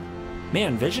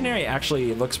 Man, Visionary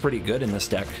actually looks pretty good in this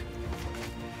deck.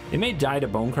 It may die to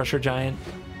Bone Crusher Giant,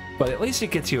 but at least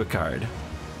it gets you a card.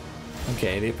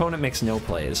 Okay, the opponent makes no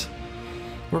plays.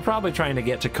 We're probably trying to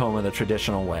get to KOMA the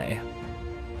traditional way.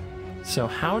 So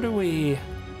how do we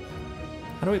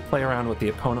play around what the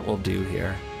opponent will do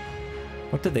here?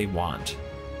 What do they want?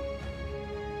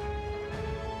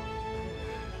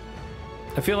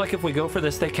 I feel like if we go for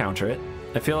this, they counter it.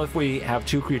 I feel if we have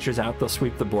 2 creatures out, they'll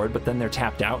sweep the board, but then they're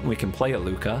tapped out and we can play a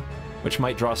LUKKA, which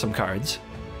might draw some cards.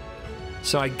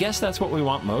 So I guess that's what we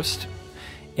want most.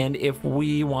 And if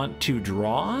we want to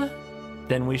draw,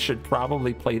 then we should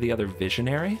probably play the other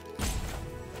Visionary.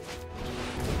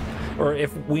 Or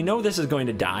if we know this is going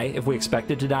to die, if we expect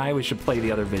it to die, we should play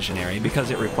the other Visionary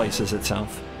because it replaces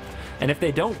itself. And if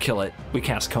they don't kill it, we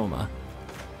cast KOMA.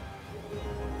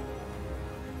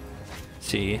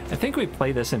 See, I think we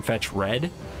play this and fetch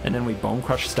red, and then we Bone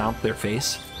Crush Stomp their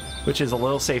face, which is a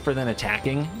little safer than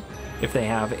attacking if they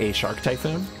have a Shark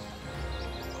Typhoon.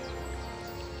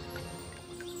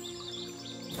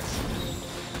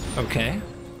 Okay.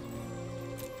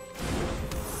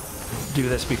 Do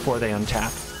this before they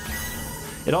untap.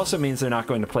 It also means they're not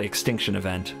going to play Extinction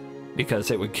Event,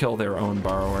 because it would kill their own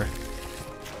borrower.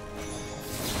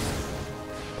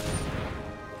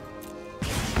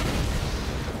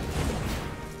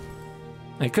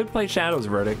 They could play Shadow's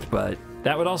Verdict, but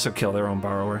that would also kill their own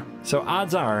borrower. So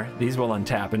odds are, these will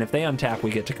untap, and if they untap,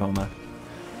 we get to KOMA.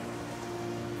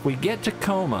 If we get to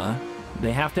KOMA,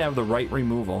 they have to have the right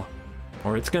removal,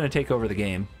 or it's going to take over the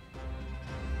game.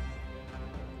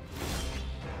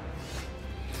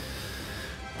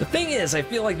 The thing is, I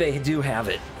feel like they do have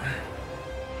it.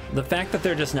 The fact that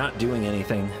they're just not doing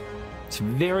anything, it's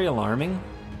very alarming.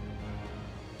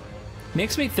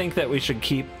 Makes me think that we should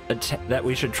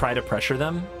try to pressure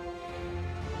them.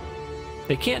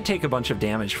 They can't take a bunch of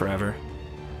damage forever.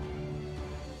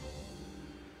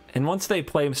 And once they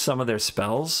play some of their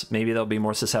spells, maybe they'll be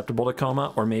more susceptible to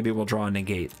KOMA, or maybe we'll draw a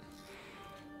negate.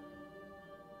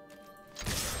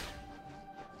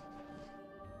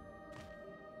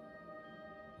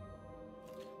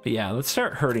 But yeah, let's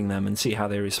start hurting them and see how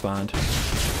they respond.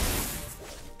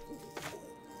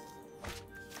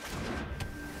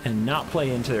 And not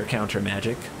play into their counter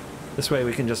magic. This way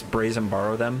we can just Brazen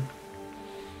Borrow them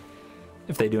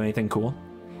if they do anything cool.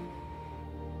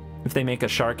 If they make a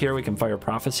shark here, we can Fire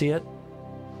Prophecy it.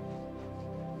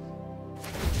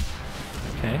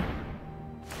 Okay.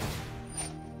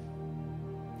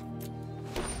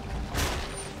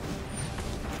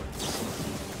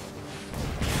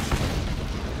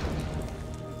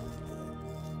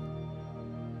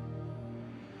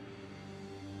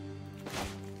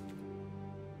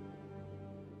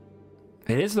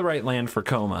 It is the right land for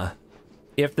KOMA,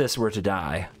 if this were to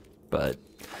die, but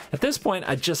at this point,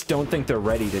 I just don't think they're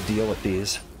ready to deal with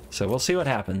these, so we'll see what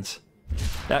happens.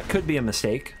 That could be a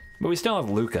mistake, but we still have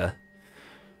LUKKA.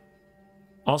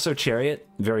 Also Chariot,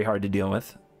 very hard to deal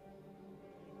with.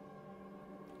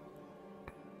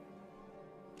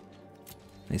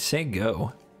 They say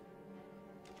go.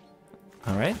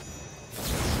 Alright.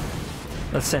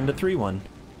 Let's send a 3/1.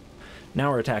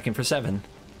 Now we're attacking for 7.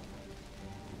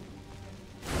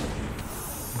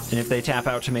 And if they tap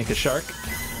out to make a shark,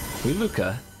 we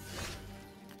LUKKA.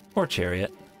 Or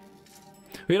Chariot.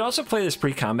 We could also play this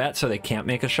pre-combat so they can't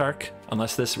make a shark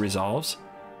unless this resolves.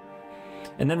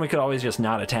 And then we could always just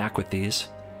not attack with these.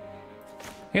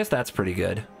 I guess that's pretty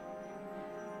good.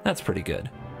 That's pretty good.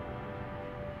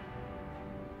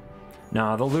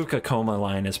 Nah, the LUKKA KOMA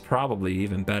line is probably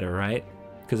even better, right?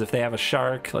 Because if they have a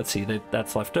shark, let's see,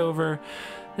 that's left over.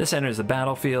 This enters the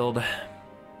battlefield.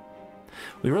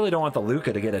 We really don't want the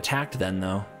LUKKA to get attacked then,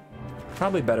 though.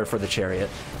 Probably better for the Chariot.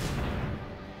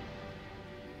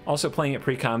 Also playing it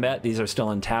pre-combat, these are still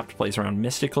untapped, plays around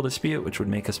Mystical Dispute, which would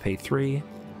make us pay 3.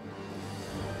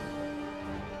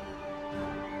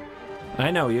 I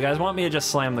know, you guys want me to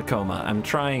just slam the KOMA. I'm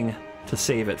trying to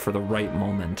save it for the right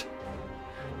moment.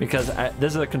 Because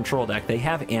this is a control deck, they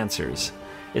have answers.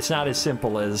 It's not as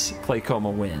simple as play KOMA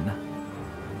win.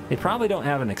 They probably don't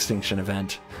have an Extinction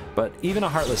Event, but even a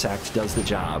Heartless Act does the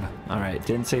job. Alright,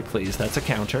 didn't say please, that's a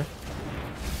counter.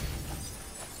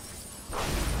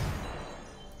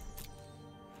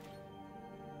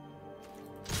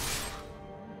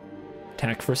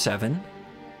 Attack for 7.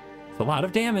 It's a lot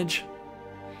of damage.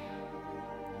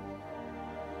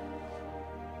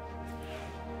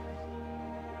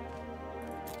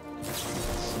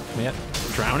 Yep,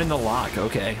 Drown in the lock,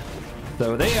 okay.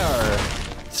 So they are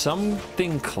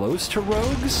something close to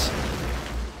rogues?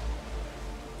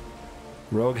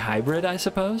 Rogue hybrid, I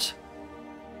suppose?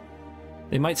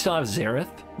 They might still have Xerath,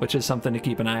 which is something to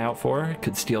keep an eye out for.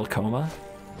 Could steal KOMA.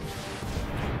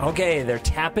 Okay, they're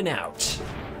tapping out.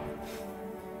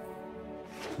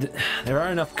 There are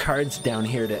enough cards down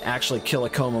here to actually kill a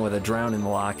KOMA with a Drown in the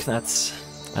lock. That's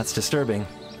disturbing.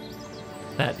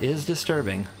 That is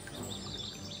disturbing.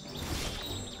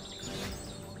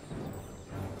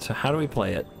 So how do we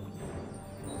play it?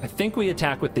 I think we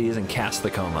attack with these and cast the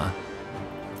KOMA.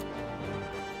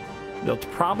 They'll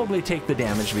probably take the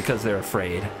damage because they're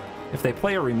afraid. If they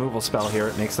play a removal spell here,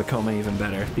 it makes the KOMA even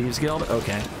better. Thieves Guild?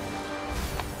 Okay.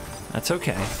 That's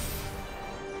okay.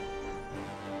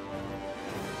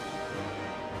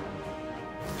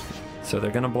 So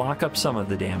they're going to block up some of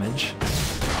the damage.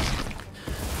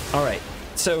 Alright,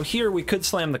 so here we could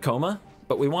slam the KOMA,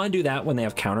 but we want to do that when they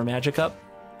have counter magic up.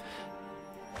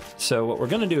 So what we're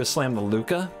going to do is slam the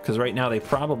LUKKA, because right now they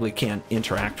probably can't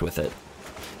interact with it.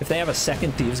 If they have a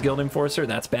second Thieves Guild Enforcer,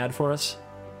 that's bad for us.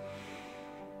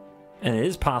 And it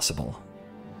is possible.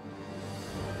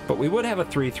 But we would have a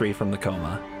 3-3 from the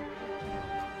KOMA.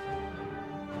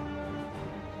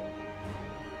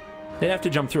 They'd have to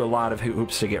jump through a lot of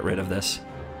hoops to get rid of this.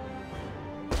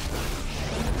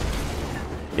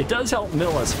 It does help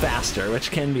mill us faster,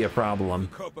 which can be a problem.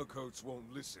 Copper coats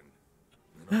won't listen.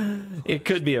 It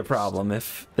could be a problem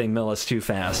if they mill us too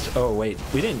fast. Oh, wait,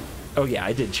 we didn't... Oh, yeah,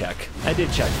 I did check. I did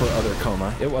check for other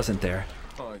KOMA. It wasn't there.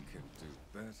 I can do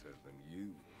better than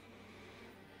you.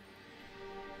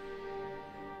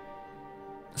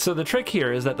 So the trick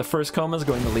here is that the first KOMA is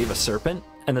going to leave a Serpent,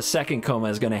 and the second KOMA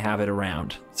is going to have it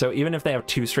around. So even if they have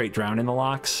 2 straight Drown in the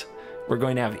locks, we're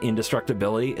going to have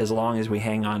indestructibility as long as we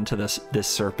hang on to this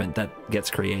Serpent that gets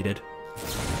created.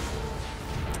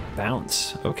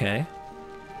 Bounce. Okay.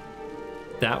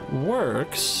 That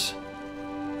works.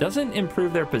 Doesn't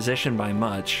improve their position by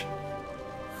much.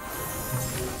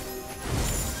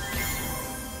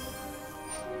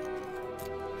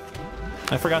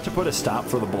 I forgot to put a stop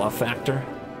for the bluff factor.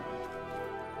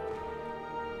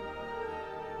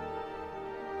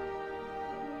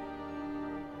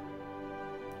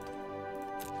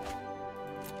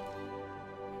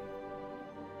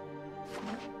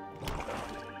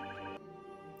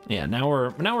 Yeah, now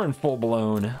we're in full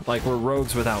blown, like we're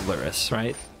rogues without Luris,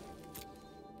 right?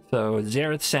 So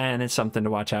Xerath San is something to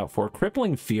watch out for.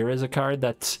 Crippling Fear is a card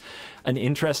that's an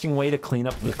interesting way to clean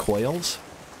up the coils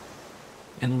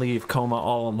and leave KOMA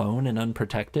all alone and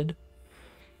unprotected.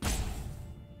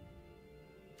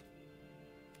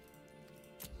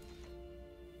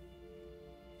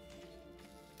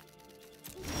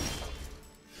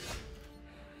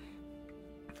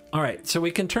 All right, so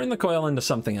we can turn the coil into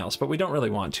something else, but we don't really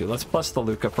want to. Let's plus the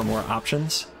LUKKA for more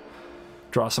options.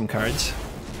 Draw some cards.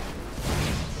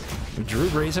 Drew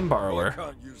Brazen Borrower.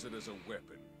 Can't use it as a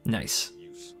weapon. Nice.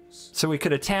 Useless. So we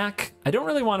could attack. I don't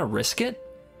really want to risk it.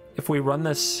 If we run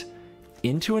this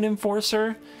into an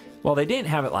Enforcer, well, they didn't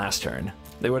have it last turn.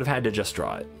 They would have had to just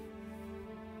draw it.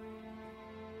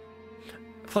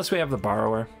 Plus we have the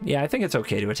Borrower. Yeah, I think it's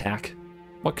okay to attack.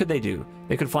 What could they do?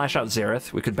 They could flash out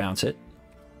Xerath. We could bounce it.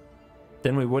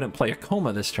 Then we wouldn't play a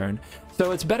KOMA this turn.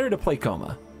 So it's better to play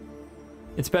KOMA.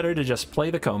 It's better to just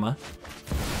play the KOMA,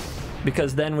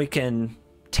 because then we can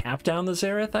tap down the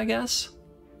Xerath, I guess?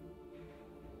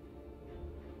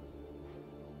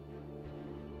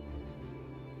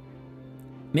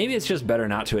 Maybe it's just better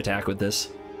not to attack with this.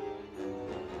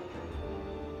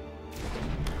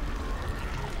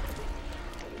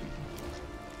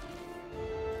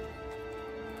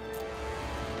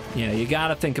 Yeah, you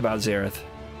gotta think about Xerath.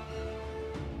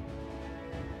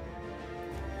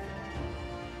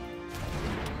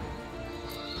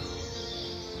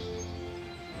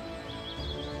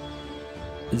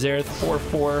 Xerath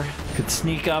 4/4 could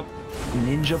sneak up,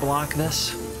 ninja block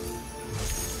this,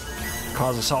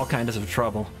 cause us all kinds of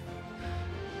trouble.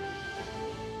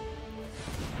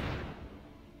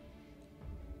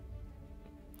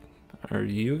 Are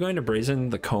you going to brazen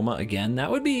the KOMA again? That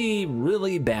would be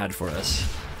really bad for us.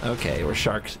 Okay, we're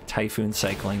Shark Typhoon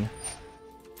cycling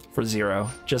for 0.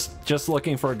 Just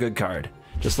looking for a good card.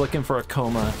 Just looking for a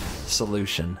KOMA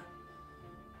solution.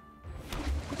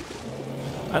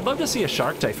 I'd love to see a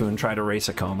Shark Typhoon try to race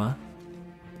a KOMA.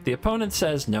 The opponent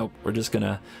says, nope, we're just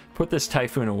gonna put this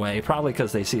Typhoon away, probably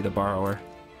because they see the Borrower.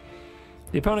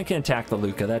 The opponent can attack the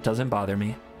LUKKA, that doesn't bother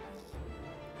me.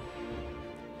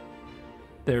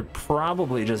 They're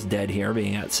probably just dead here,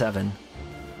 being at 7.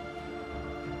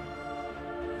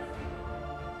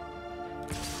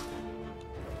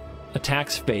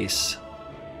 Attack space.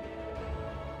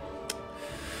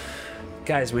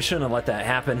 Guys, we shouldn't have let that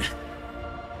happen.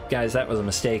 Guys, that was a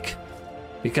mistake.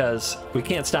 Because we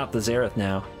can't stop the Xerath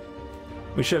now.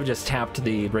 We should have just tapped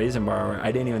the Brazen Borrower.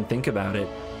 I didn't even think about it.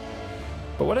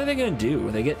 But what are they going to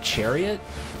do? They get Chariot,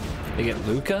 they get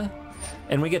LUKKA,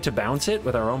 and we get to bounce it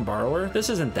with our own Borrower? This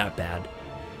isn't that bad.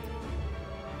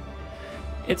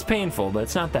 It's painful, but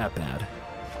it's not that bad.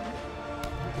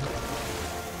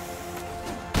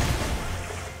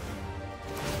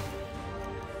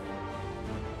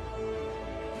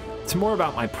 It's more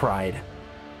about my pride.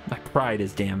 My pride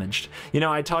is damaged. You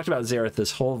know, I talked about Xerath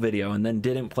this whole video and then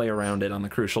didn't play around it on the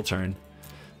crucial turn.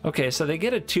 Okay, so they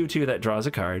get a 2/2 that draws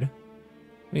a card.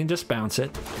 We can just bounce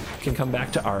it. It can come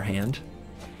back to our hand.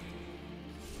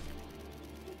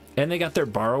 And they got their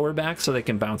Borrower back so they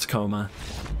can bounce KOMA.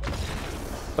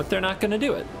 But they're not going to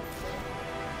do it.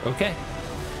 Okay.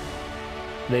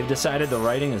 They've decided the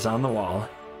writing is on the wall.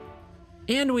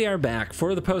 And we are back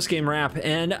for the post-game wrap,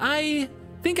 and I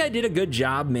think I did a good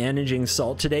job managing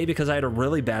Salt today because I had a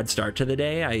really bad start to the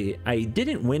day. I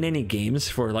didn't win any games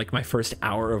for like my first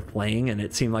hour of playing, and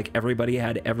it seemed like everybody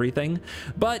had everything.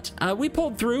 But we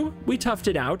pulled through, we toughed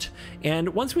it out,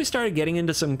 and once we started getting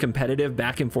into some competitive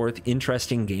back and forth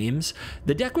interesting games,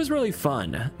 the deck was really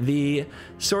fun. The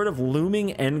sort of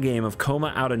looming endgame of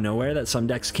KOMA out of nowhere that some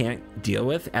decks can't deal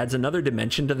with adds another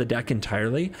dimension to the deck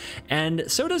entirely, and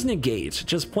so does Negate.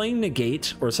 Just playing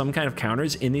Negate or some kind of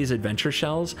counters in these adventure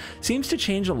shells seems to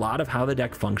change a lot of how the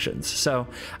deck functions. So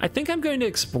I think I'm going to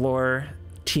explore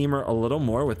Temur a little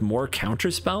more with more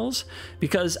counter spells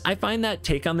because I find that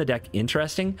take on the deck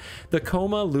interesting. The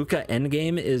KOMA LUKKA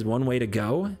endgame is one way to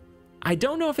go. I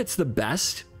don't know if it's the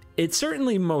best. It's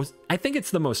certainly I think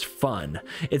it's the most fun.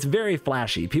 It's very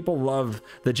flashy. People love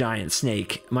the giant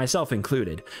snake, myself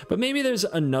included. But maybe there's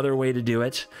another way to do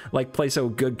it, like place a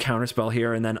good counterspell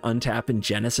here and then untap in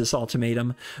Genesis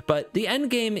Ultimatum. But the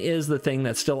end game is the thing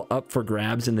that's still up for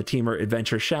grabs in the Temur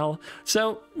Adventure Shell,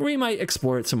 so we might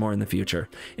explore it some more in the future.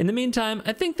 In the meantime,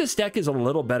 I think this deck is a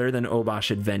little better than Obosh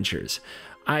Adventures.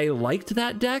 I liked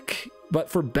that deck, but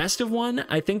for best of one,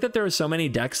 I think that there are so many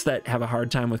decks that have a hard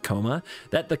time with KOMA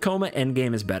that the KOMA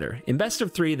endgame is better. In best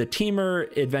of 3, the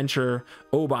Temur Adventure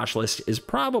Obosh list is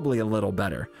probably a little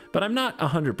better, but I'm not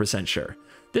 100% sure.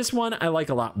 This one I like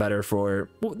a lot better for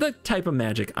the type of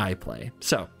Magic I play.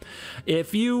 So,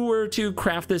 if you were to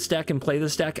craft this deck and play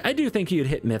this deck, I do think you'd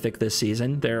hit Mythic this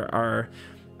season. There are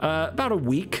about a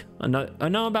week,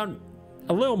 about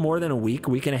a little more than a week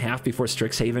and a half before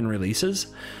Strixhaven releases.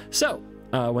 So,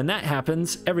 when that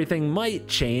happens, everything might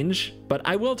change, but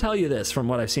I will tell you this from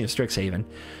what I've seen of Strixhaven.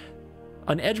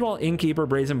 An Edgewall Innkeeper,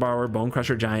 Brazen Borrower,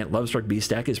 Bonecrusher Giant, Lovestruck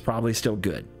Beast deck is probably still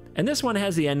good. And this one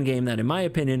has the end game that, in my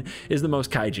opinion, is the most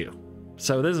kaiju.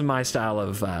 So this is my style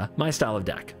of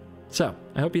deck. So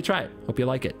I hope you try it. Hope you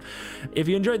like it. If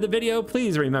you enjoyed the video,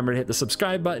 please remember to hit the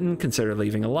subscribe button, consider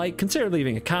leaving a like, consider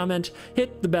leaving a comment,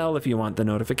 hit the bell if you want the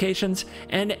notifications,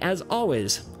 and as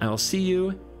always, I will see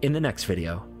you in the next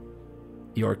video.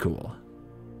 You're cool.